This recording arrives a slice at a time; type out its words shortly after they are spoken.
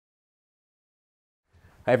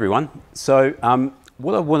Hey everyone. So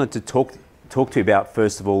what I wanted to talk to you about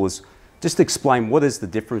first of all is just explain what is the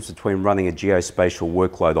difference between running a geospatial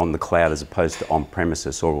workload on the cloud as opposed to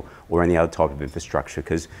on-premises or any other type of infrastructure.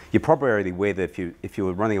 Because you're probably already aware that if you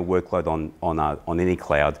were running a workload on any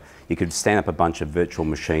cloud, you could stand up a bunch of virtual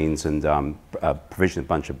machines and provision a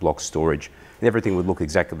bunch of block storage, and everything would look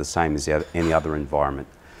exactly the same as any other environment.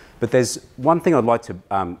 But there's one thing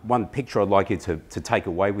one picture I'd like you to take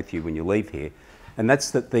away with you when you leave here, and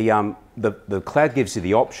that's that the cloud gives you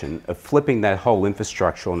the option of flipping that whole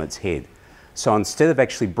infrastructure on its head. So instead of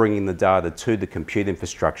actually bringing the data to the compute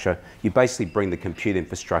infrastructure, you basically bring the compute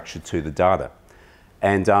infrastructure to the data.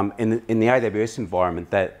 And in the AWS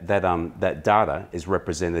environment, that data is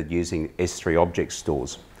represented using S3 object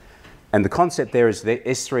stores. And the concept there is that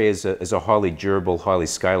S3 is a highly durable, highly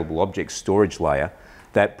scalable object storage layer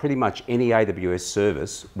that pretty much any AWS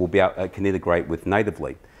service can integrate with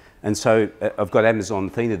natively. And so I've got Amazon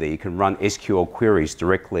Athena there. You can run SQL queries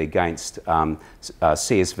directly against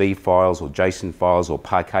CSV files or JSON files or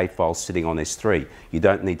Parquet files sitting on S3. You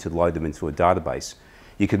don't need to load them into a database.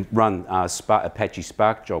 You can run Apache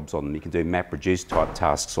Spark jobs on them. You can do MapReduce type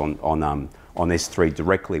tasks on S3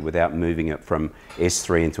 directly without moving it from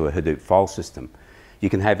S3 into a Hadoop file system. You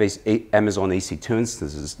can have Amazon EC2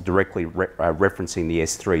 instances directly referencing the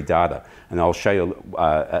S3 data. And I'll show you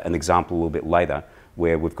an example a little bit later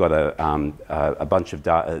where we've got a bunch of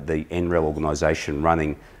data, the NREL organization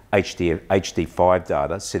running HDF5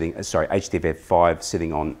 data HDF5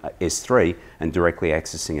 sitting on S3 and directly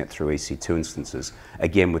accessing it through EC2 instances,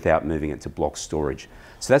 again without moving it to block storage.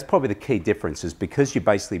 So that's probably the key difference, is because you're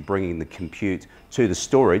basically bringing the compute to the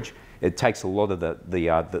storage, it takes a lot of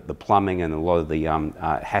the plumbing and a lot of the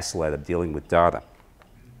hassle out of dealing with data.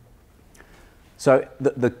 So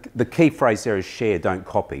the key phrase there is share, don't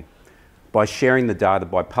copy. By sharing the data,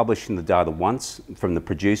 by publishing the data once from the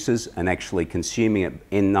producers and actually consuming it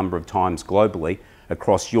n number of times globally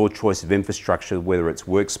across your choice of infrastructure, whether it's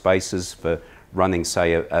workspaces for running,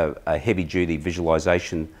 say, a heavy-duty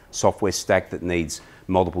visualization software stack that needs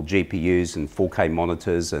multiple GPUs and 4K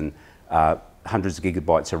monitors and hundreds of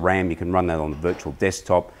gigabytes of RAM, you can run that on a virtual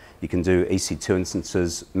desktop. You can do EC2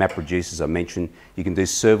 instances, MapReduce, as I mentioned. You can do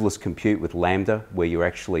serverless compute with Lambda, where you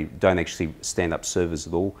don't actually stand up servers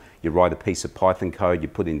at all. You write a piece of Python code, you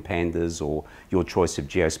put in pandas or your choice of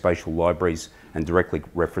geospatial libraries and directly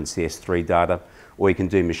reference the S3 data. Or you can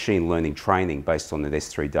do machine learning training based on that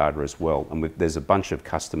S3 data as well. And there's a bunch of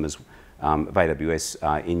customers of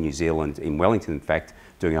AWS in New Zealand, in Wellington in fact,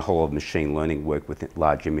 doing a whole lot of machine learning work with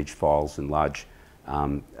large image files and large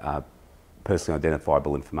personally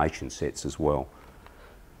identifiable information sets as well.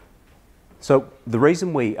 So the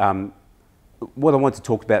reason what I want to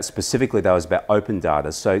talk about specifically though is about open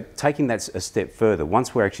data. So taking that a step further,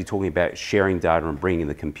 once we're actually talking about sharing data and bringing in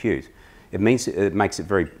the compute, it makes it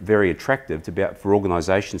very, very attractive for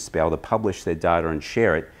organisations to be able to publish their data and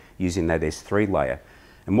share it using that S3 layer.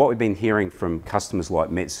 And what we've been hearing from customers like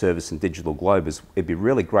MetService and Digital Globe is it'd be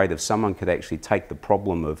really great if someone could actually take the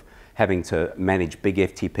problem of having to manage big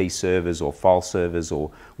FTP servers or file servers or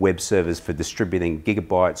web servers for distributing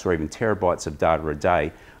gigabytes or even terabytes of data a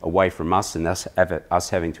day away from us and us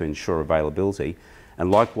having to ensure availability. And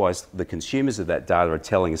likewise, the consumers of that data are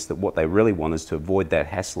telling us that what they really want is to avoid that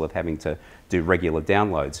hassle of having to do regular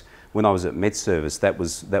downloads. When I was at MetService,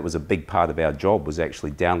 that was a big part of our job, was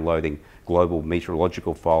actually downloading global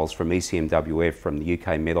meteorological files from ECMWF, from the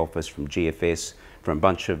UK Met Office, from GFS, from a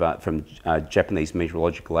bunch of Japanese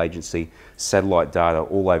Meteorological Agency, satellite data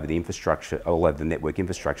all over the infrastructure, all over the network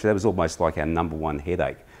infrastructure. That was almost like our #1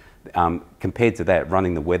 headache. Compared to that,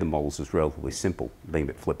 running the weather models is relatively simple, being a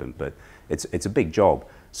bit flippant, but it's a big job.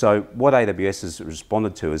 So what AWS has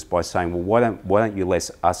responded to is by saying, well, why don't you let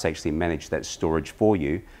us actually manage that storage for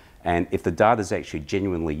you? And if the data is actually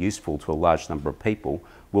genuinely useful to a large number of people,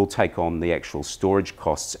 we'll take on the actual storage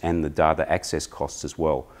costs and the data access costs as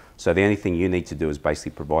well. So the only thing you need to do is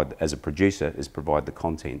basically provide, as a producer, is provide the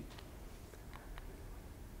content.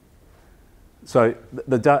 So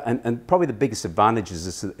and probably the biggest advantage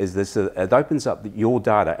is this, it opens up your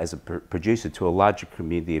data as a producer to a larger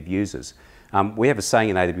community of users. We have a saying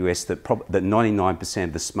in AWS that 99%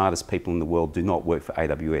 of the smartest people in the world do not work for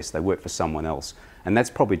AWS, they work for someone else. And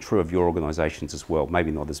that's probably true of your organisations as well,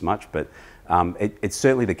 maybe not as much, but it's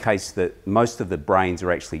certainly the case that most of the brains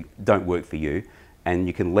don't work for you, and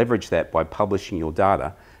you can leverage that by publishing your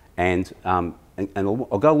data. And I'll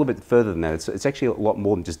go a little bit further than that. It's actually a lot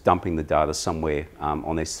more than just dumping the data somewhere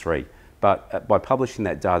on S3. But by publishing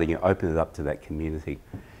that data, you open it up to that community.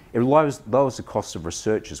 It lowers the cost of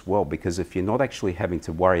research as well, because if you're not actually having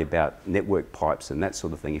to worry about network pipes and that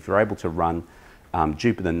sort of thing, if you're able to run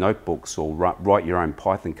Jupyter notebooks or write your own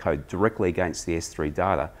Python code directly against the S3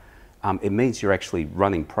 data, it means you're actually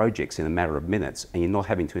running projects in a matter of minutes and you're not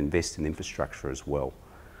having to invest in infrastructure as well.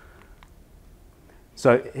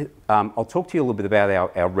 So I'll talk to you a little bit about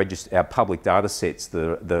our public data sets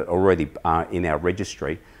that already are in our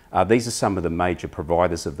registry. These are some of the major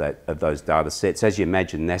providers of those data sets. As you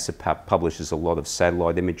imagine, NASA publishes a lot of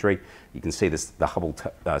satellite imagery. You can see the Hubble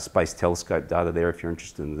Space Telescope data there if you're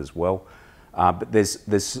interested in it as well. But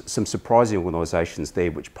there's some surprising organisations there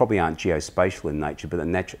which probably aren't geospatial in nature, but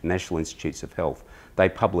the National Institutes of Health. They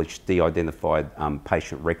publish de-identified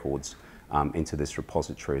patient records into this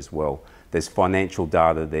repository as well. There's financial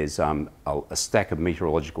data, there's a stack of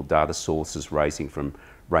meteorological data sources ranging from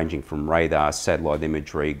radar, satellite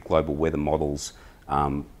imagery, global weather models,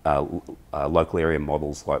 local area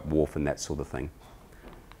models like WRF and that sort of thing.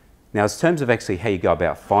 Now, in terms of actually how you go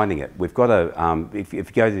about finding it, we've got if you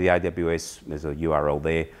go to the AWS, there's a URL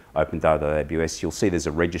there, opendata.aws, you'll see there's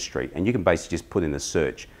a registry, and you can basically just put in a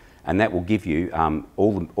search, and that will give you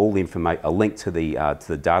all the information, a link to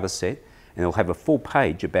the data set, and it'll have a full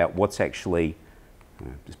page about what's actually,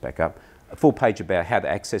 just back up, a full page about how to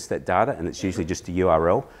access that data, and it's usually just a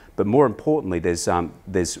URL. But more importantly,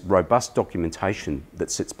 there's robust documentation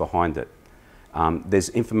that sits behind it. There's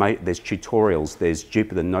tutorials, there's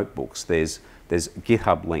Jupyter notebooks, there's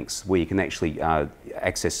GitHub links where you can actually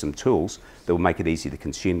access some tools that will make it easy to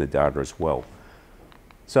consume the data as well.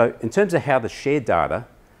 So in terms of how to share data,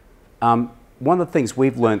 one of the things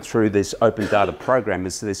we've learned through this open data program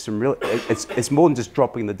is there's some real, it's more than just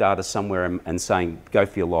dropping the data somewhere and saying, go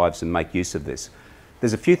for your lives and make use of this.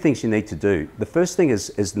 There's a few things you need to do. The first thing is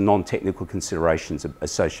the non-technical considerations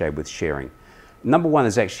associated with sharing. Number one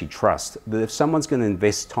is actually trust. That if someone's going to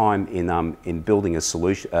invest time in building a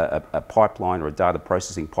solution, a pipeline or a data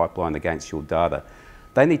processing pipeline against your data,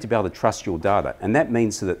 they need to be able to trust your data. And that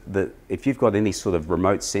means that if you've got any sort of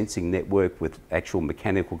remote sensing network with actual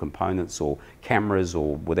mechanical components or cameras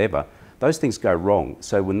or whatever, those things go wrong.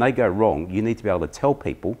 So when they go wrong, you need to be able to tell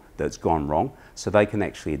people that it's gone wrong so they can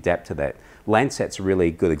actually adapt to that. Landsat's a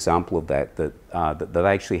really good example of that, that they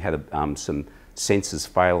actually had some sensors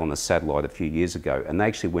fail on a satellite a few years ago, and they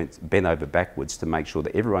actually bent over backwards to make sure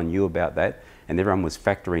that everyone knew about that and everyone was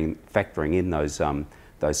factoring in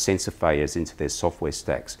those sensor failures into their software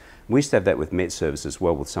stacks. We used to have that with Met Service as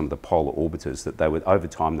well with some of the polar orbiters, that over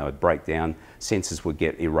time they would break down, sensors would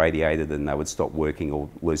get irradiated and they would stop working or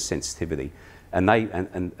lose sensitivity. And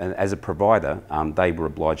as a provider, they were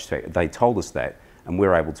obliged to, they told us that, and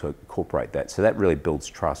we're able to incorporate that. So that really builds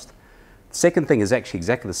trust. The second thing is actually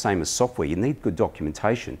exactly the same as software. You need good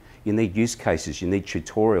documentation. You need use cases, you need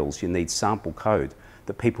tutorials, you need sample code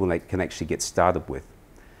that people can actually get started with.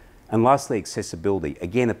 And lastly, accessibility.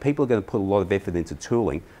 Again, if people are going to put a lot of effort into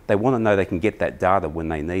tooling, they want to know they can get that data when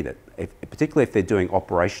they need it, particularly if they're doing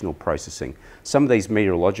operational processing. Some of these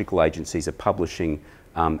meteorological agencies are publishing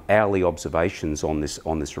hourly observations on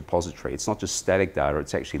this repository. It's not just static data,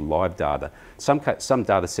 it's actually live data. Some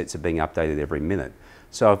data sets are being updated every minute.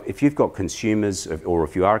 So if you've got consumers, or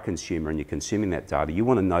if you are a consumer and you're consuming that data, you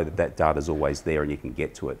want to know that that data is always there and you can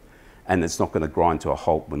get to it. And it's not going to grind to a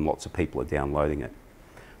halt when lots of people are downloading it.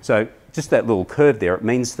 So just that little curve there, it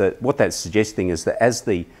means that what that's suggesting is that as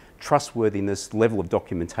the trustworthiness, level of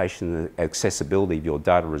documentation and accessibility of your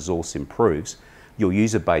data resource improves, your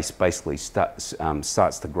user base basically starts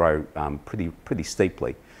to grow pretty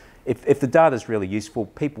steeply. If the data is really useful,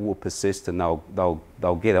 people will persist and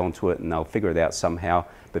they'll get onto it and they'll figure it out somehow.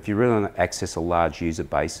 But if you really want to access a large user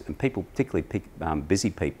base, and people, particularly busy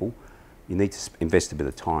people, you need to invest a bit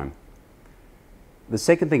of time. The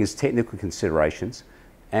second thing is technical considerations.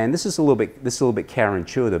 And this is a little bit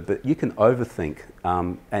counterintuitive, but you can overthink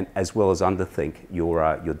and as well as underthink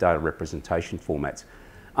your data representation formats.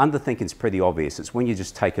 Underthinking is pretty obvious. It's when you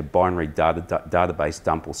just take a binary database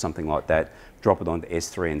dump or something like that, drop it onto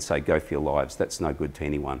S3 and say, go for your lives. That's no good to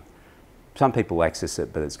anyone. Some people access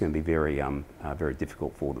it, but it's going to be very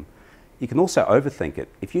difficult for them. You can also overthink it.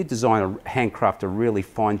 If you handcraft a really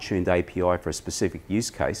fine-tuned API for a specific use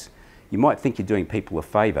case, you might think you're doing people a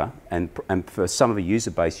favour, and for some of a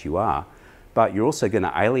user base you are, but you're also going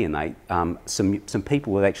to alienate some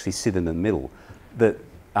people that actually sit in the middle that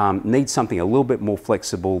need something a little bit more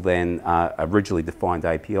flexible than originally defined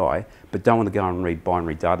API, but don't want to go and read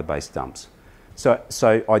binary database dumps.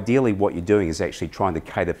 So ideally what you're doing is actually trying to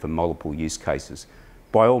cater for multiple use cases.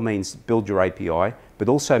 By all means, build your API, but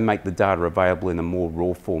also make the data available in a more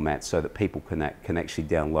raw format so that people can actually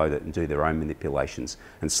download it and do their own manipulations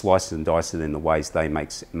and slice and dice it in the ways they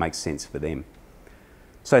make sense for them.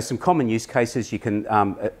 So some common use cases, you can,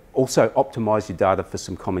 Also optimize your data for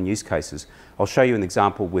some common use cases. I'll show you an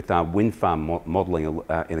example with wind farm modelling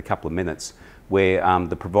in a couple of minutes, where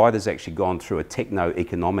the provider's actually gone through a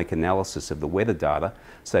techno-economic analysis of the weather data.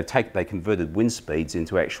 So they converted wind speeds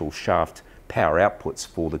into actual shaft power outputs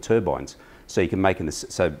for the turbines. So you can make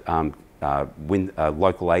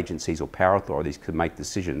local agencies or power authorities could make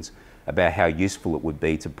decisions about how useful it would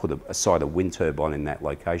be to put aside a wind turbine in that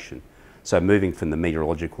location. So moving from the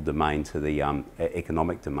meteorological domain to the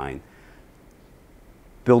economic domain.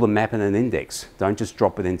 Build a map and an index. Don't just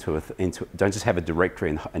drop it don't just have a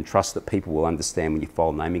directory and trust that people will understand when you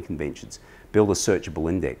file naming conventions. Build a searchable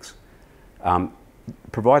index.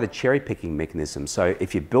 Provide a cherry picking mechanism. So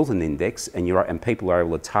if you've built an index and people are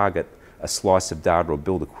able to target a slice of data or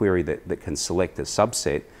build a query that can select a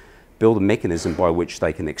subset, build a mechanism by which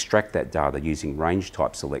they can extract that data using range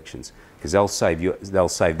type selections, because they'll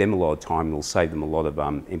save them a lot of time and it'll save them a lot of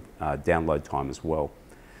download time as well.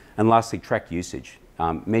 And lastly, track usage.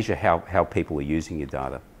 Measure how people are using your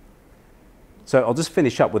data. So I'll just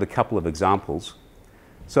finish up with a couple of examples.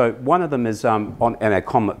 So one of them is on our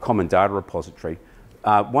common data repository.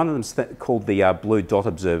 One of them's called the Blue Dot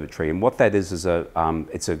Observatory, and what that is it's a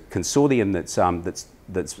consortium that's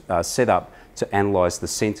set up to analyse the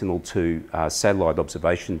Sentinel-2 satellite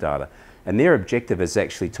observation data. And their objective is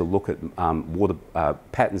actually to look at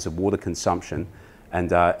patterns of water consumption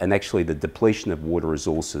and actually the depletion of water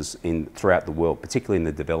resources throughout the world, particularly in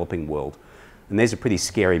the developing world. And there's a pretty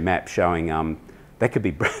scary map showing that could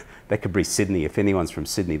be Sydney. If anyone's from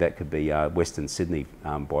Sydney, that could be Western Sydney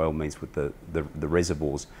by all means with the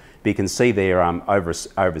reservoirs. But you can see there over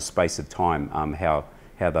a space of time how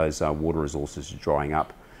those water resources are drying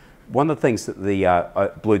up. One of the things that the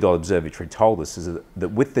Blue Dot Observatory told us is that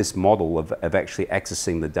with this model of actually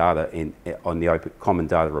accessing the data on the open common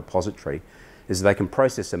data repository, is they can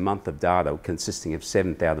process a month of data consisting of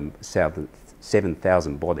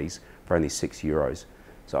 7,000 bodies for only €6.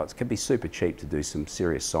 So it can be super cheap to do some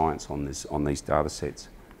serious science on these data sets.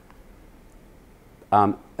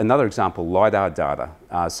 Another example, LiDAR data.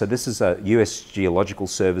 So this is US Geological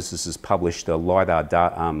Services has published a LiDAR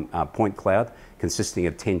point cloud consisting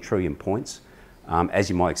of 10 trillion points. As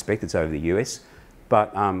you might expect, it's over the US.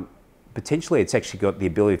 But potentially it's actually got the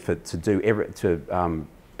ability to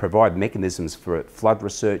provide mechanisms for flood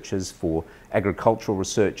researchers, for agricultural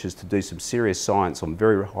researchers to do some serious science on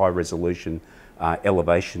very high resolution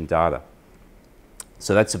elevation data.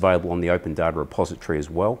 So that's available on the Open Data Repository as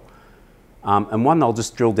well. And one I'll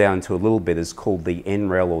just drill down into a little bit is called the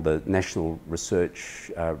NREL, or the National Research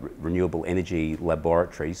Renewable Energy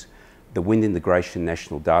Laboratories, the Wind Integration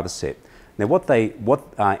National Data Set. Now what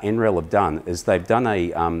NREL have done is they've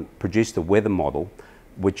done produced a weather model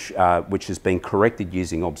which has been corrected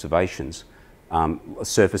using observations,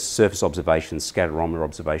 surface observations, scatterometer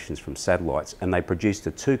observations from satellites, and they produced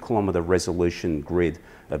a 2-kilometre resolution grid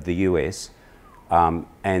of the US, and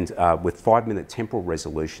with 5-minute temporal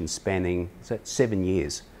resolution spanning 7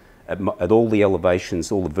 years at all the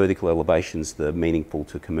elevations, all the vertical elevations that are meaningful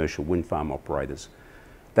to commercial wind farm operators.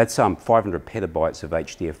 That's 500 petabytes of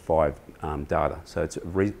HDF5 data, so it's a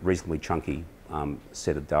reasonably chunky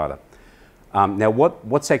set of data. Now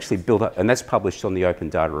what's actually built up, and that's published on the Open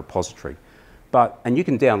Data Repository, and you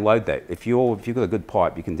can download that. If you've got a good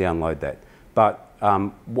pipe, you can download that. But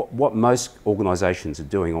what most organisations are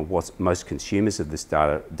doing, or what most consumers of this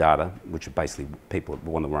data, which are basically people that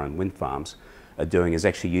want to run wind farms, are doing, is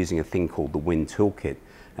actually using a thing called the Wind Toolkit.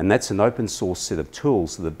 And that's an open source set of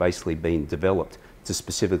tools that have basically been developed to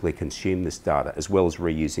specifically consume this data, as well as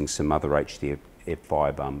reusing some other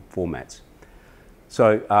HDF5 formats.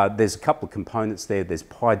 So there's a couple of components there. There's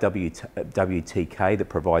PyWTK that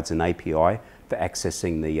provides an API for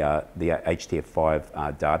accessing the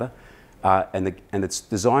HDF5 data. And it's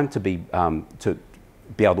designed to be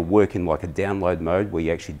able to work in like a download mode where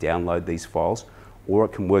you actually download these files, or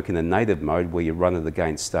it can work in a native mode where you run it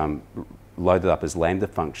against, load it up as Lambda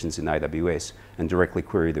functions in AWS and directly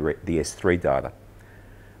query the S3 data.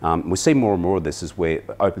 We'll see more and more of this is where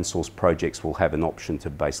open source projects will have an option to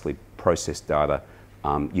basically process data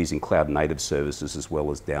using cloud native services as well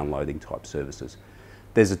as downloading type services.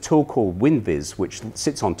 There's a tool called WinViz which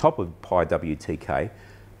sits on top of PyWTK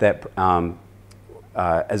that, and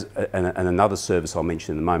another service I'll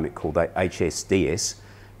mention in a moment called HSDS,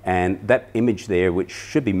 and that image there, which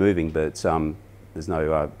should be moving, but there's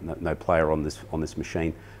no player on this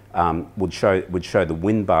machine, would show the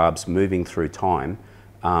wind barbs moving through time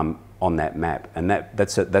on that map, and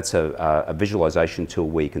that's a visualization tool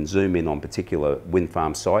where you can zoom in on particular wind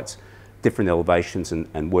farm sites, different elevations,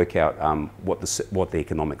 and work out what the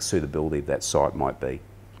economic suitability of that site might be.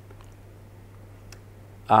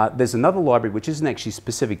 There's another library which isn't actually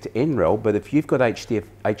specific to NREL, but if you've got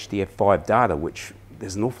HDF5 data, which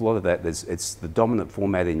there's an awful lot of that, it's the dominant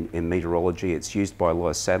format in meteorology. It's used by a lot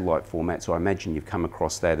of satellite formats, so I imagine you've come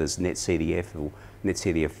across that as NetCDF or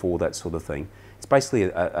NetCDF4, that sort of thing. It's basically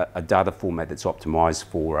a data format that's optimized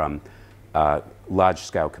for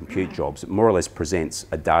large-scale compute jobs. It more or less presents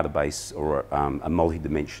a database or a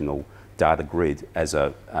multi-dimensional data grid as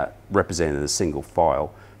represented in a single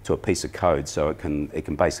file to a piece of code, so it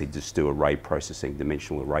can basically just do array processing,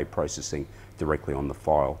 dimensional array processing directly on the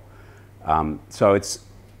file. So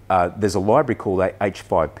there's a library called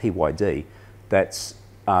H5PYD that's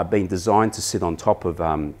been designed to sit on top of,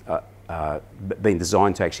 been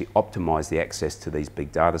designed to actually optimize the access to these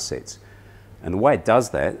big data sets. And the way it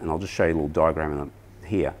does that, and I'll just show you a little diagram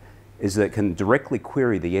here, is that it can directly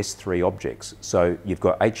query the S3 objects. So you've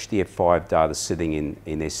got HDF5 data sitting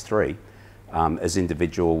in S3 as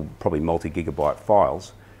individual, probably multi-gigabyte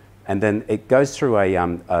files, and then it goes through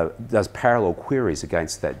does parallel queries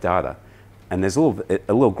against that data. And there's a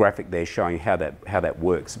little graphic there showing how that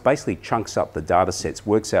works. It basically chunks up the data sets,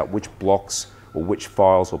 works out which blocks or which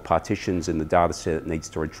files or partitions in the data set it needs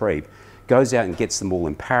to retrieve, goes out and gets them all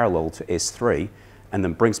in parallel to S3, and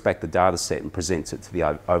then brings back the data set and presents it to the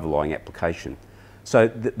overlying application. So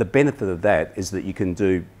the benefit of that is that you can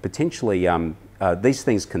do potentially, these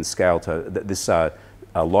things can scale to, this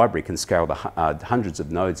library can scale to hundreds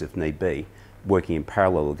of nodes if need be, working in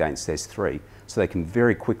parallel against S3. So they can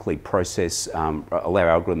very quickly process, allow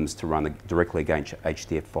algorithms to run directly against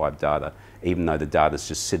HDF5 data, even though the data is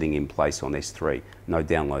just sitting in place on S3. No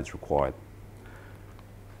downloads required.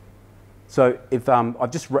 So if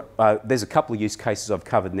there's a couple of use cases I've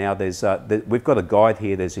covered now. We've got a guide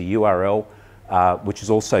here. There's a URL which has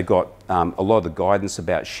also got a lot of the guidance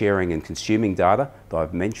about sharing and consuming data that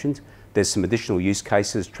I've mentioned. There's some additional use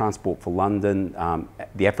cases: Transport for London,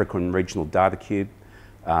 the African Regional Data Cube,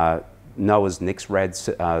 NOAA's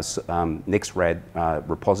NextRad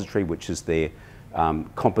repository, which is their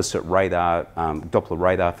composite radar, Doppler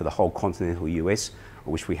radar for the whole continental US. I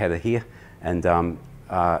wish we had it here, and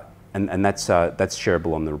that's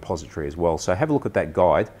shareable on the repository as well. So have a look at that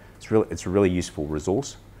guide. It's a really useful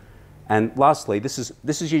resource. And lastly, this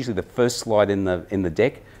is usually the first slide in the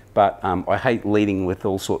deck, but I hate leading with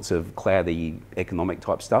all sorts of cloudy economic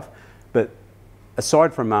type stuff. But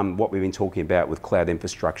aside from what we've been talking about with cloud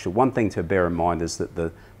infrastructure, one thing to bear in mind is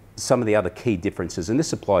that some of the other key differences, and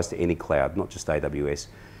this applies to any cloud, not just AWS,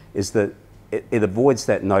 is that it avoids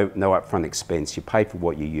that no upfront expense. You pay for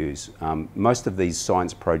what you use. Most of these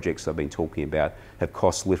science projects I've been talking about have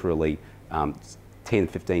cost literally 10,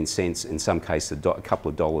 15 cents, in some cases a couple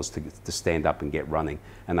of dollars to stand up and get running,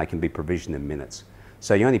 and they can be provisioned in minutes.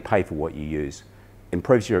 So you only pay for what you use.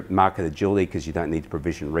 Improves your market agility because you don't need to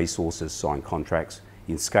provision resources, sign contracts.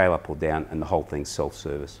 You can scale up or down, and the whole thing's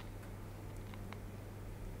self-service.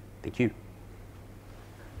 Thank you.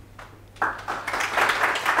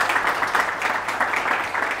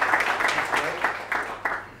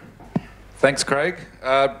 Thanks, Craig.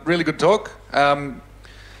 Really good talk.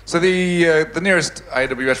 So the nearest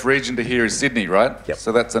AWS region to here is Sydney, right? Yep.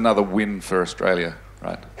 So that's another win for Australia,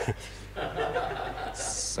 right?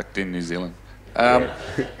 Sucked in New Zealand.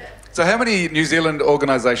 So how many New Zealand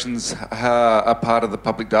organisations are part of the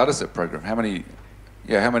public data set program? How many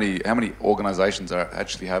organisations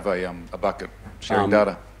actually have a bucket sharing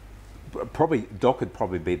data? Probably DOC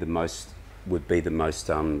would be the most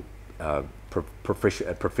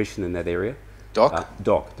proficient in that area. DOC?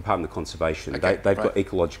 DOC, Department of Conservation. Okay, They've got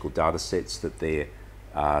ecological data sets that they're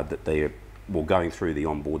going through the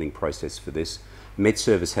onboarding process for this. Met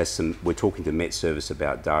Service has some. We're talking to Met Service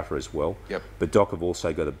about data as well. Yep. But DOC have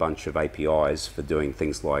also got a bunch of APIs for doing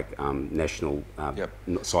things like national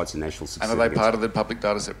sites of national significance. And are they part of the public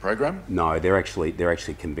data set program? No, they're actually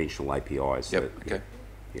conventional APIs. Yep. Okay.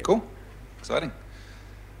 Yeah. Cool. Exciting.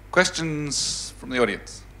 Questions from the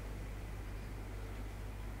audience?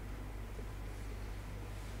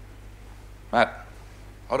 Matt,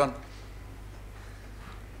 hold on.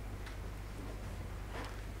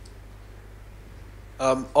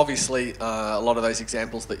 Obviously, a lot of those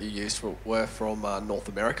examples that you used were from North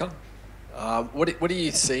America. What do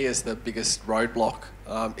you see as the biggest roadblock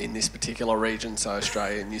in this particular region, so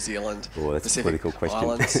Australia, New Zealand, that's Pacific a political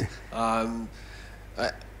question. Islands?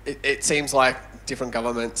 It seems like different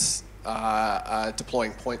governments are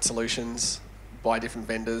deploying point solutions by different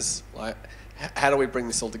vendors. Like, how do we bring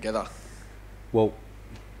this all together? Well,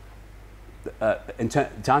 to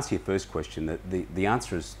answer your first question, the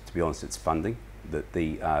answer is, to be honest, it's funding. That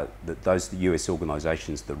those US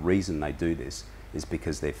organisations, the reason they do this is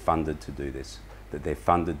because they're funded to do this. that they're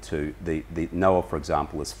funded to. The NOAA, for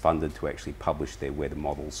example, is funded to actually publish their weather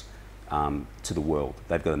models to the world.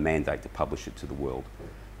 They've got a mandate to publish it to the world.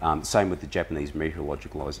 Same with the Japanese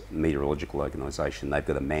Meteorological Organisation. They've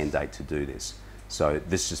got a mandate to do this. So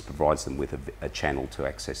this just provides them with a channel to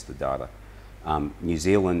access the data. New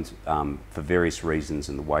Zealand, for various reasons,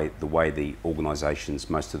 and the way the organisations,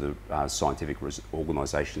 most of the scientific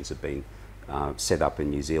organisations have been set up in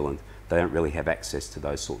New Zealand, they don't really have access to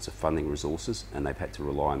those sorts of funding resources, and they've had to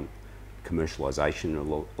rely on commercialisation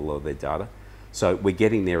of a lot of their data. So we're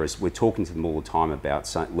getting there, as we're talking to them all the time about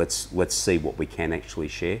saying, let's see what we can actually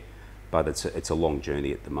share, but it's a long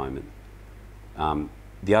journey at the moment.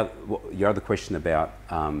 Your other question about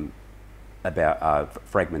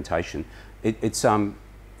fragmentation, the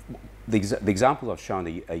examples I've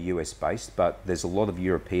shown are US based, but there's a lot of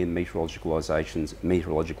European meteorological organisations,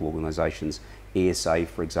 ESA,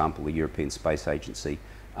 for example, the European Space Agency.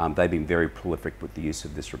 They've been very prolific with the use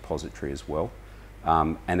of this repository as well.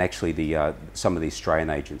 And actually, some of the Australian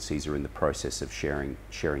agencies are in the process of sharing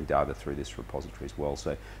data through this repository as well.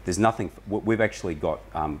 So there's nothing. We've actually got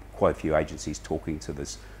quite a few agencies talking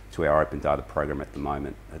to our open data program at the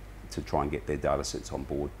moment to try and get their data sets on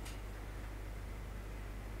board.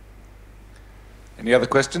 Any other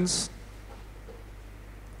questions?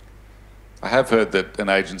 I have heard that an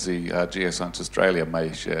agency, Geoscience Australia,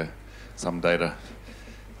 may share some data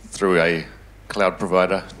through a cloud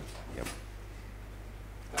provider. Yep.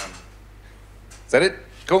 Is that it?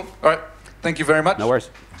 Cool. All right. Thank you very much. No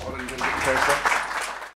worries. Well,